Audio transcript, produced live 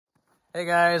Hey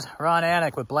guys, Ron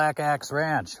Anik with Black Axe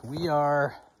Ranch. We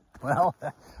are, well,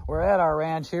 we're at our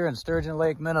ranch here in Sturgeon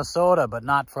Lake, Minnesota, but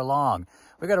not for long.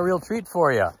 We got a real treat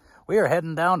for you. We are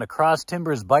heading down to Cross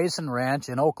Timbers Bison Ranch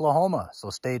in Oklahoma, so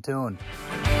stay tuned.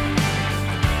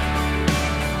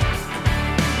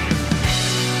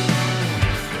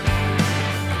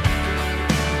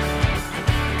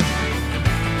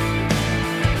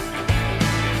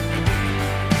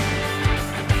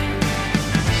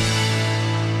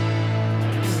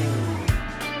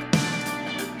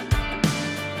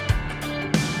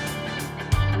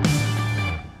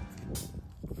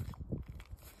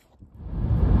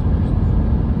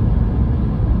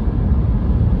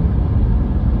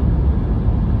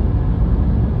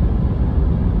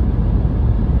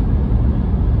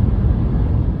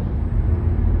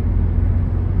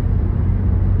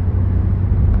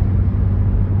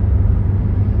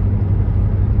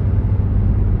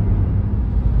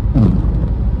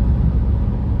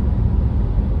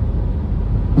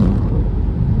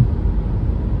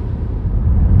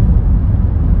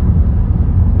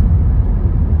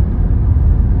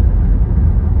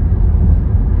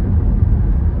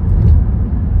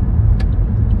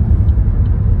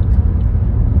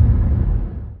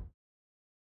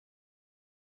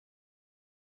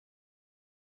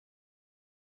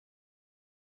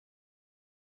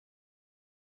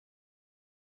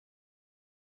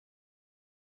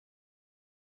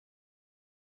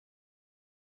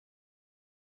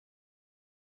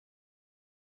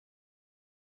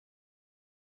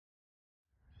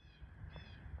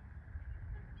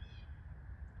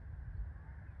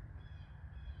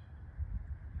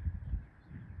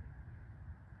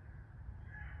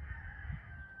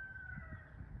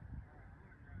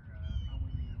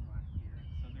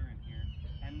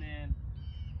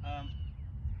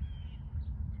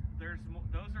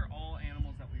 Those are all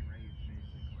animals that we raised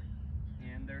basically,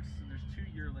 and there's 2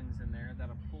 yearlings in there that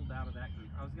have pulled out of that group.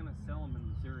 I was gonna sell them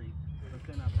in Missouri, but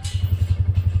then I backed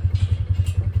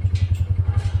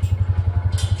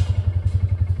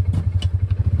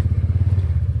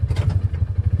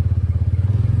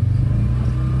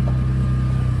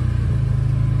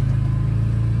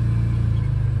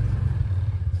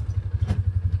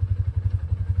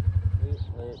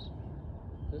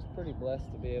We're just pretty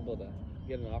blessed to be able to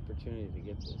get an opportunity to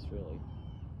get this, really.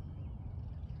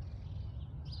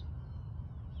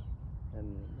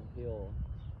 And the hill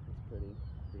is pretty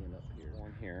being up here.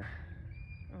 One here.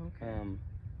 Okay.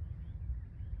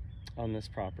 On this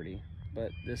property.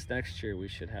 But this next year we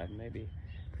should have maybe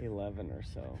 11 or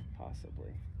so,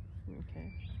 possibly.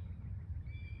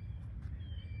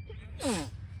 Okay.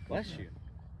 Bless you.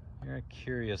 You're a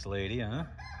curious lady, huh?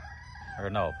 Or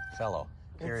no, fellow.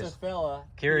 It's a fella.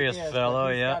 Curious fellow,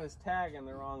 he's yeah. Got his tag in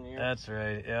the wrong ear. That's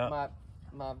right, yeah.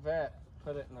 My vet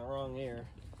put it in the wrong ear.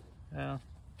 Yeah.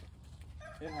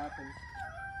 It happens.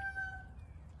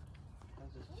 I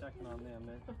was just checking on them.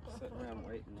 They're sitting around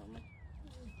waiting on me.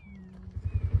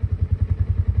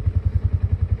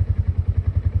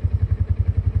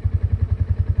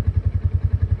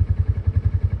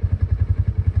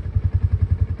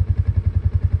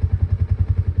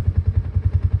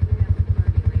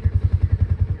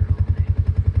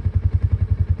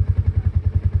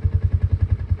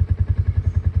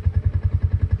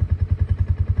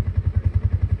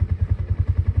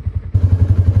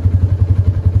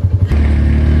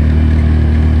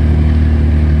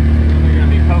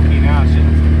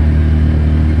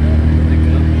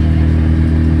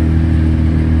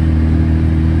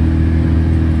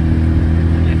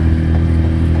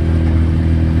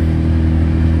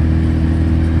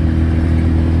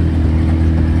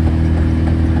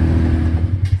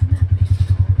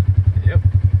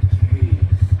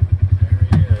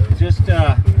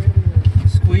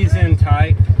 Squeeze in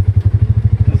tight.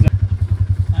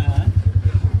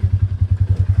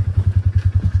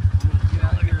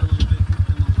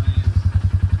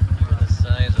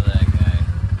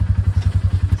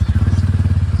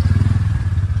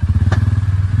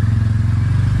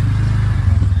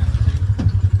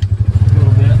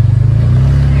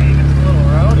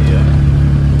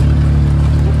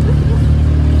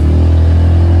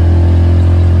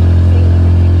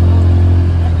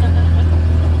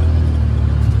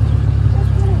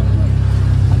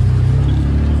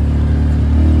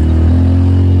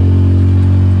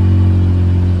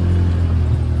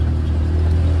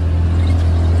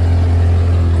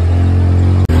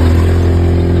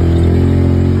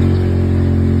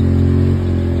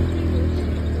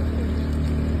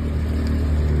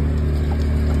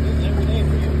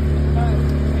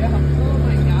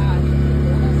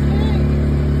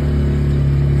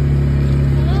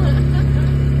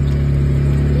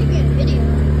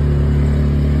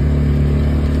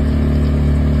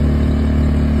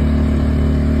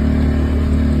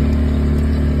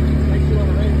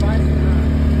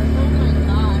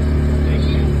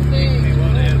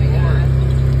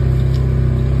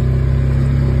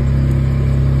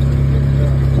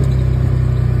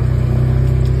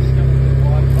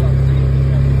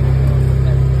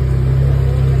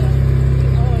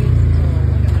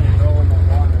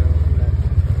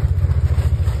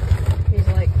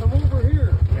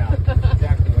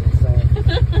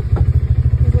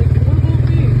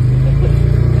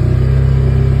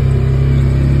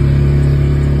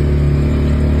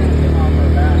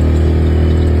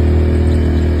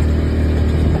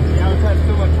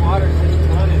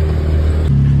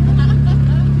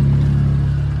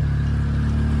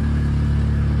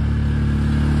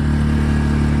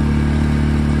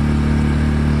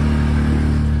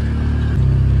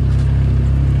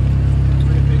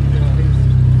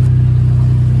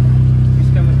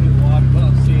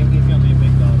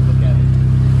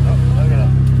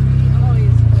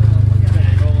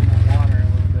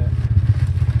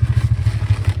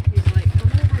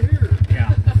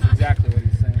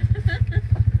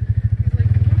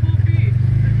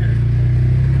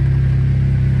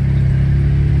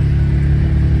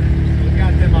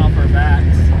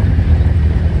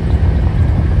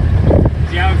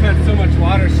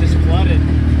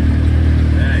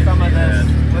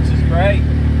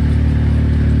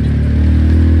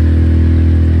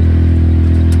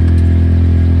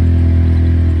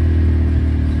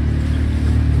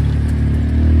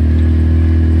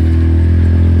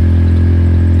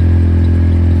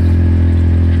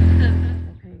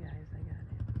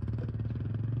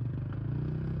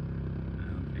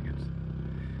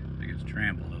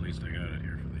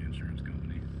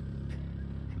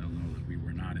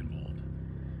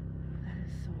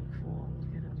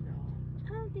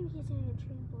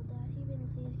 trampled that. Even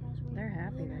if these guys were They're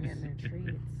happy they're getting their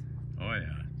treats. Oh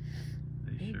yeah,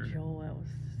 they Hey, sure. Joel,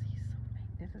 he's so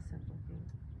magnificent looking.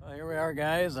 Well, here we are,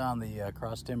 guys, on the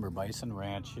Cross Timber Bison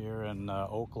Ranch here in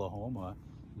Oklahoma.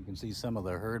 You can see some of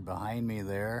the herd behind me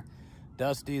there.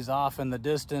 Dusty's off in the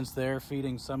distance there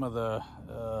feeding some of the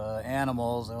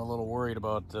animals. I'm a little worried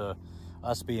about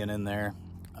us being in there.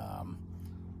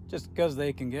 Just because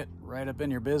they can get right up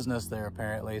in your business there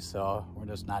apparently, so we're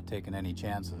just not taking any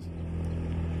chances.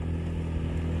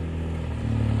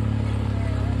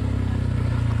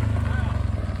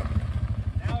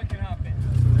 Now we can hop in.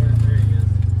 There he is.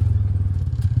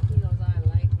 He goes, I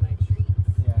like my treats.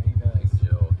 Yeah, he does.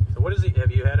 Joe. So what is he?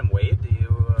 Have you had him weighed? Do you?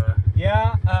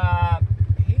 Yeah,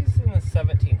 he's in the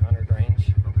 1700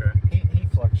 range. Okay. He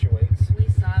fluctuates. We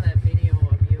saw that video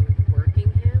of you working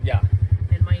him. Yeah,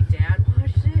 And my dad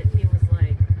watched it and he was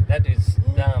like, that dude's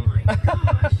oh dumb. my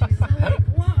gosh. He's like,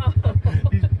 wow.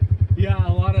 Yeah, a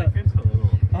lot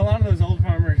of those old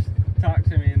farmers talk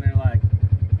to me and they're like,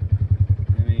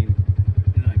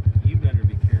 you better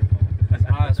be careful. Because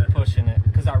I was pushing it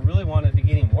because I really wanted to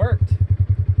get him worked,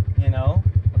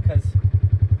 because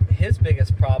his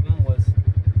biggest problem was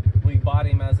we bought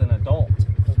him as an adult.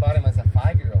 We bought him as a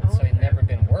 5-year-old, so he'd never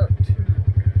been worked.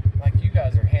 Like you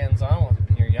guys are hands-on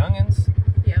with your youngins.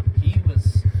 Yep. He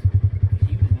was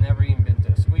never even been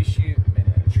to a squeeze shoot, been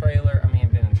in a trailer. I mean,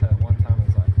 been in a trailer one time. It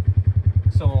was like,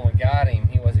 so when we got him,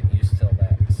 he wasn't used to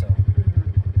that. So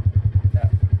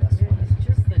that's Yeah, what he's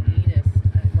just the neatest.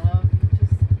 I love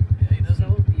Yeah, he doesn't.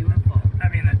 so beautiful. I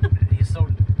mean,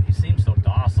 he seems so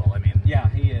docile. I mean, Yeah,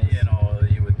 he is.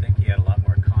 you would think he had a lot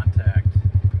more contact.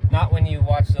 Not when you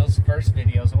watch those first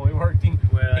videos when we worked him.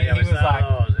 Well, he was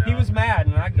like, he was mad,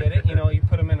 and I get it. You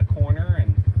put him in a corner,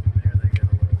 and There they get a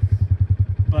little.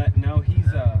 but no,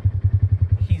 he's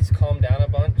calmed down a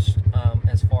bunch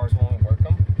as far as when we work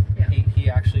him. Yeah. He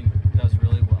actually does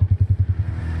really well.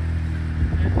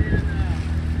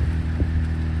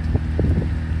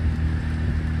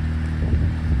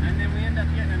 And then we end up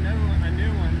getting a new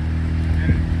one,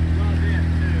 and loved it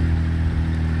too.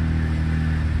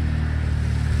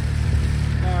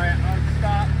 All right, I'll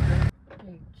stop.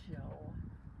 Big Joe.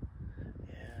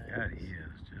 Yeah, he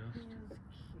is just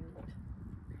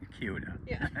He's cute. cute. Huh?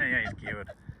 Yeah. Yeah, he's cute.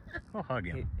 We'll hug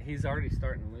him. He's already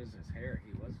starting to lose his hair.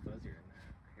 He was fuzzier than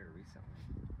that hair recently.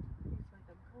 He's like,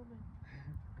 I'm coming.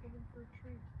 Coming for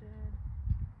treats, Dad.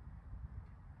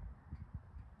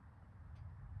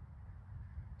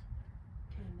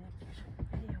 Okay, Nick,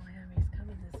 video him. He's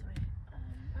coming this way.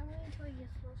 I'm waiting until he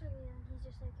gets closer to me and he's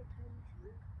just like a tiny.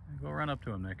 Go run up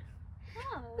to him, Nick.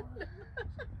 Oh.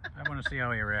 I want to see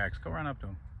how he reacts. Go run up to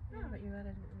him. Yeah, but you had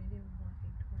a video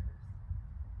walking toward us.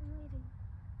 I'm waiting.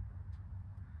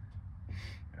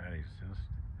 Yeah, he's just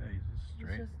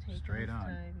straight, He's just taking straight his on.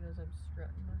 time. He goes, I'm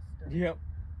strutting my stuff. Yep.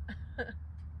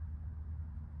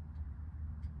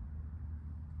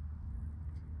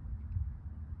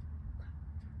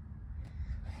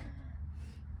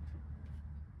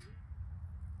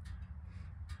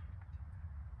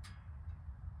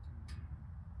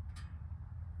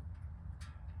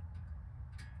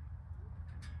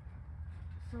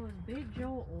 So is Big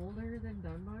Joe older than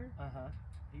Dunbar?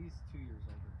 He's 2 years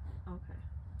older. Okay.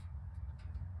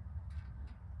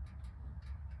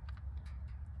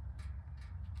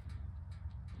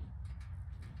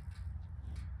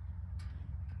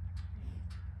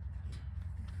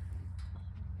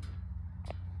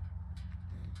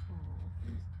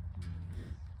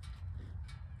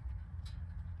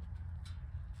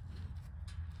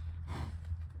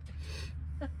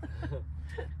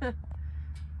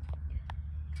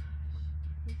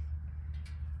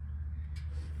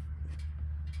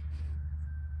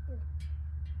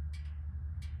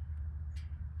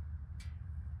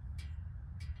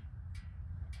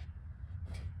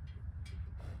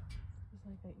 He's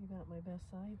like that. You got my best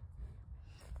side.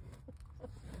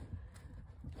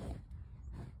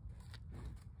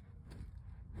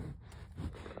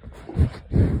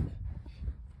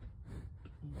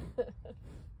 Gosh,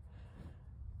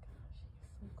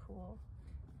 he's so cool.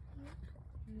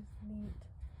 He's neat.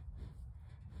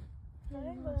 Hi,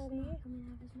 buddy. Coming out of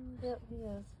his nose. Yep, he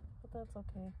is. But that's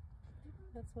okay.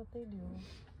 That's what they do.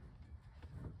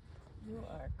 You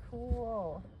are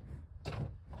cool.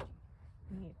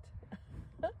 Neat.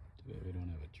 Too bad we don't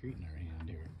have a treat in our hand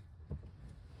here.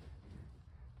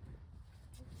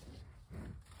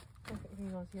 Okay, he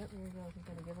goes, yep, here he goes. He's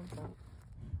gonna give him some.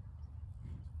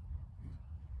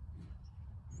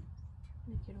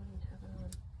 Nick, you don't even have it on.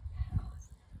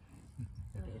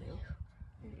 No, you do.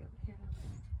 Here you go. Here you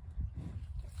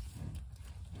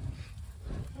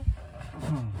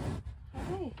go.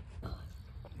 Hey.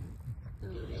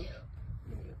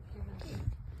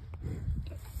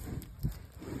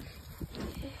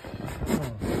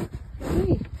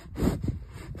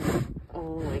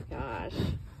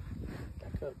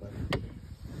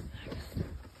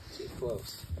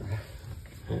 close.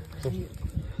 Pretty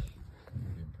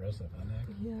impressive, huh, Nick?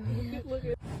 Yeah. Look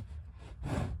at.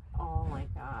 Oh my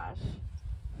gosh.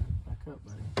 Back up,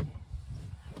 buddy.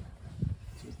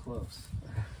 Too close.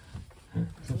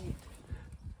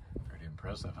 Pretty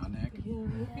impressive, huh, Nick?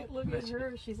 Yeah. Look at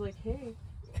her. She's like, hey.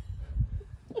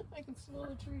 I can smell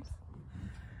the trees.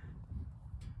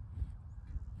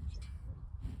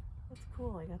 That's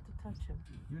cool. I got to touch him.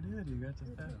 You did. You got to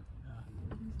pet him.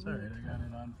 Yeah. It's all right. I got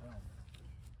it on film.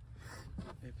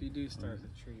 If you do start the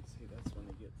treat, see, that's when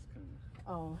it gets kind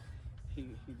of. Oh. He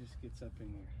just gets up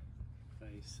in your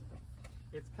face.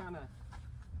 It's kind of.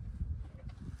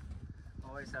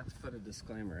 Always have to put a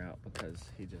disclaimer out because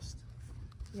he just.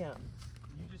 Yeah.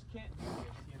 You just can't do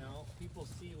this, you know. People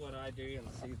see what I do and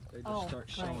see they just Oh, start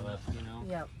showing right. up, you know.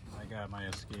 Yep. I got my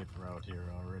escape route here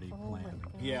already Oh my planned.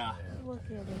 God. Yeah. Look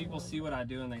at him. People see what I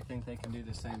do and they think they can do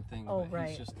the same thing, Oh, but right.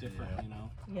 he's just different, Yeah. you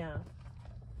know. Yeah.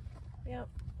 Yep.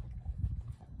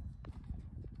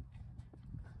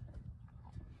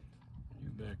 You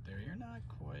back there, you're not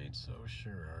quite so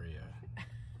sure, are you?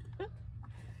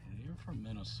 You're from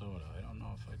Minnesota. I don't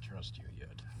know if I trust you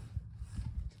yet.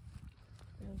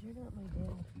 Because you're not my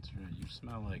dad. That's right. You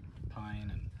smell like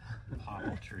pine and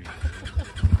popple trees.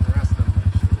 The rest of them,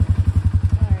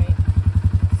 Alright.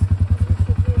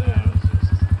 That was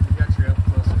just... you got your up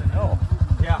close to No.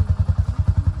 Yeah.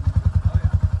 Oh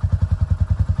yeah.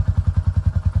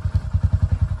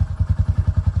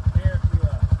 Here, if you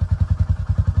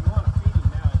want to feed him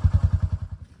now,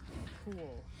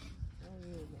 Cool. Oh,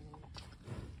 you man.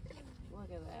 Look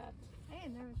at that. I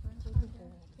get nervous when it's Look fun at to that.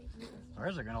 take photos.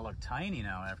 Ours are going to look tiny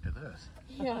now after this.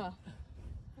 Yeah.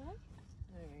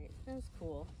 Alright. That's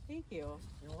cool. Thank you.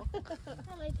 I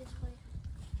like this place.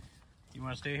 You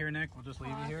want to stay here, Nick? We'll just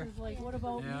leave you here. Is like, what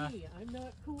about Yeah. me? I'm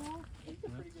not cool. He's a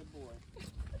pretty good boy.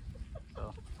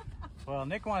 So, well,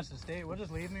 Nick wants to stay. We'll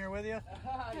just leave him here with you.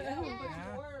 Yeah, we'll put Yeah. you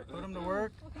to work. Put him to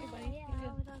work. Okay, buddy. Yeah, I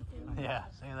would love to. Yeah,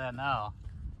 say that now.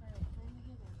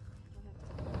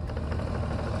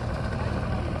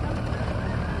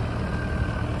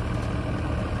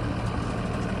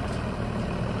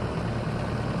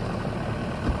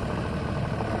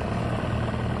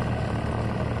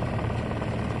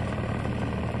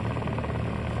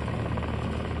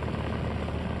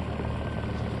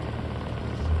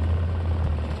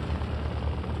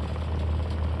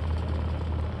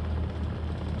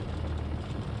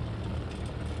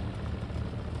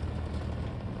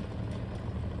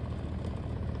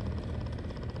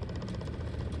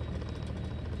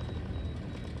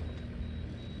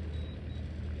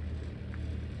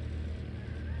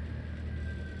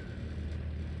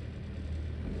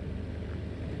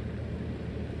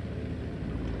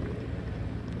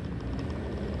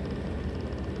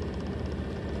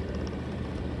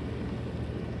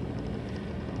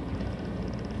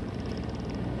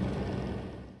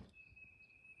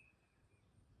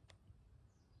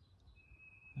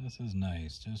 This is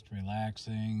nice, just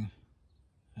relaxing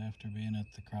after being at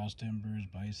the Cross Timbers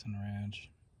Bison Ranch.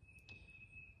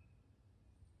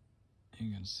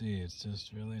 You can see it's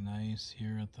just really nice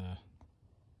here at the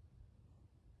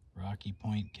Rocky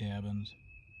Point cabins.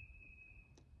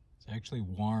 It's actually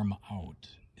warm out.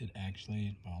 It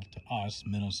actually, well, to us,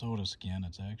 Minnesota skin,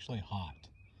 it's actually hot.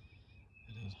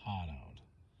 It is hot out.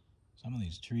 Some of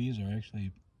these trees are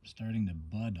actually starting to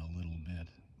bud a little bit.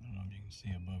 I don't know if you can see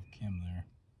above Kim there.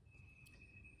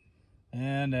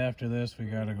 And after this, we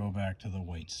got to go back to the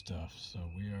white stuff. So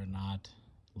we are not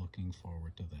looking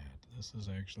forward to that. This is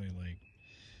actually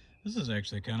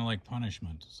kind of like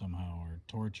punishment somehow, or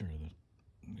torture, that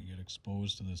we get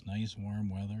exposed to this nice warm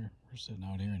weather. We're sitting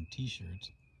out here in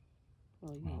t-shirts.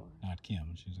 Well, Not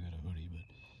Kim, she's got a hoodie,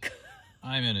 but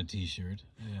I'm in a t-shirt,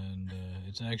 and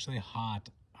it's actually hot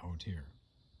out here.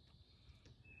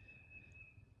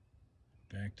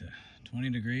 Back to 20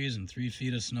 degrees and 3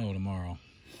 feet of snow tomorrow.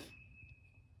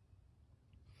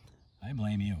 I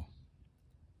blame you.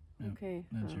 okay.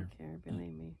 I That's your, don't care.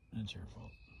 Blame me. that's your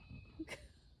fault.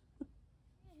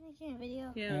 Making a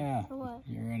video. Yeah. For what?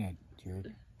 You're in it,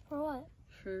 jerk. For what?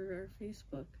 For our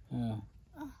Facebook. Yeah.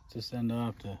 To send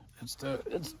off to it's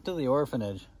to the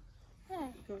orphanage, Yeah.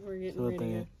 But we're getting so that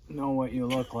ready. they know what you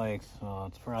look like. So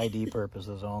it's for ID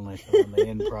purposes only. So when they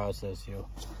in process you,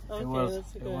 Okay, it was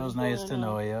that's good. nice to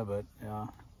know you, but yeah.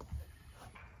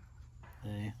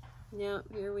 Hey. Yeah,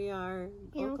 here we are in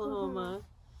Yeah, Oklahoma,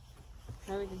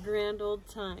 having a grand old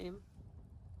time.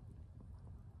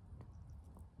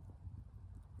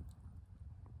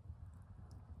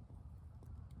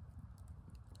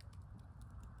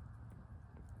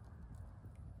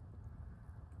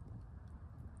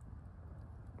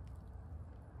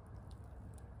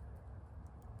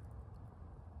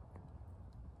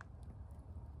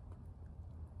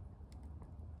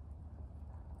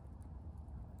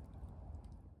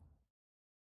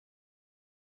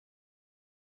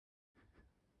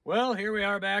 Well, here we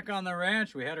are back on the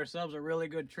ranch. We had ourselves a really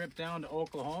good trip down to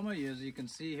Oklahoma. As you can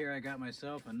see here, I got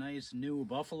myself a nice new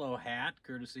buffalo hat,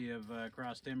 courtesy of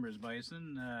Cross Timbers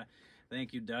Bison.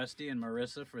 Thank you, Dusty and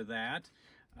Marisa, for that.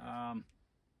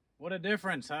 What a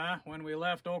difference, huh? When we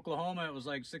left Oklahoma, it was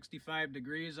like 65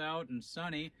 degrees out and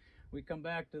sunny. We come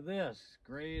back to this,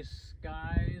 gray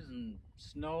skies and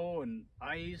snow and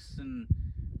ice and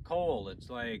cold. It's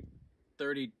like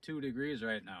 32 degrees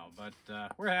right now, but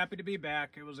we're happy to be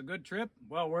back. It was a good trip,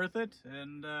 well worth it,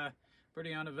 and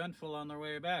pretty uneventful on their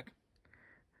way back.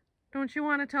 Don't you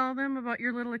want to tell them about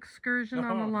your little excursion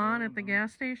on the lawn at the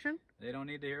gas station? They don't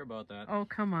need to hear about that. Oh,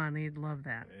 come on, they'd love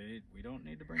that. We don't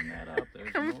need to bring that up.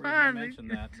 There's Come no reason on, to mention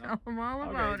that. tell them all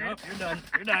about it. You're done.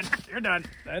 You're done. You're done.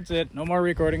 That's it. No more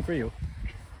recording for you.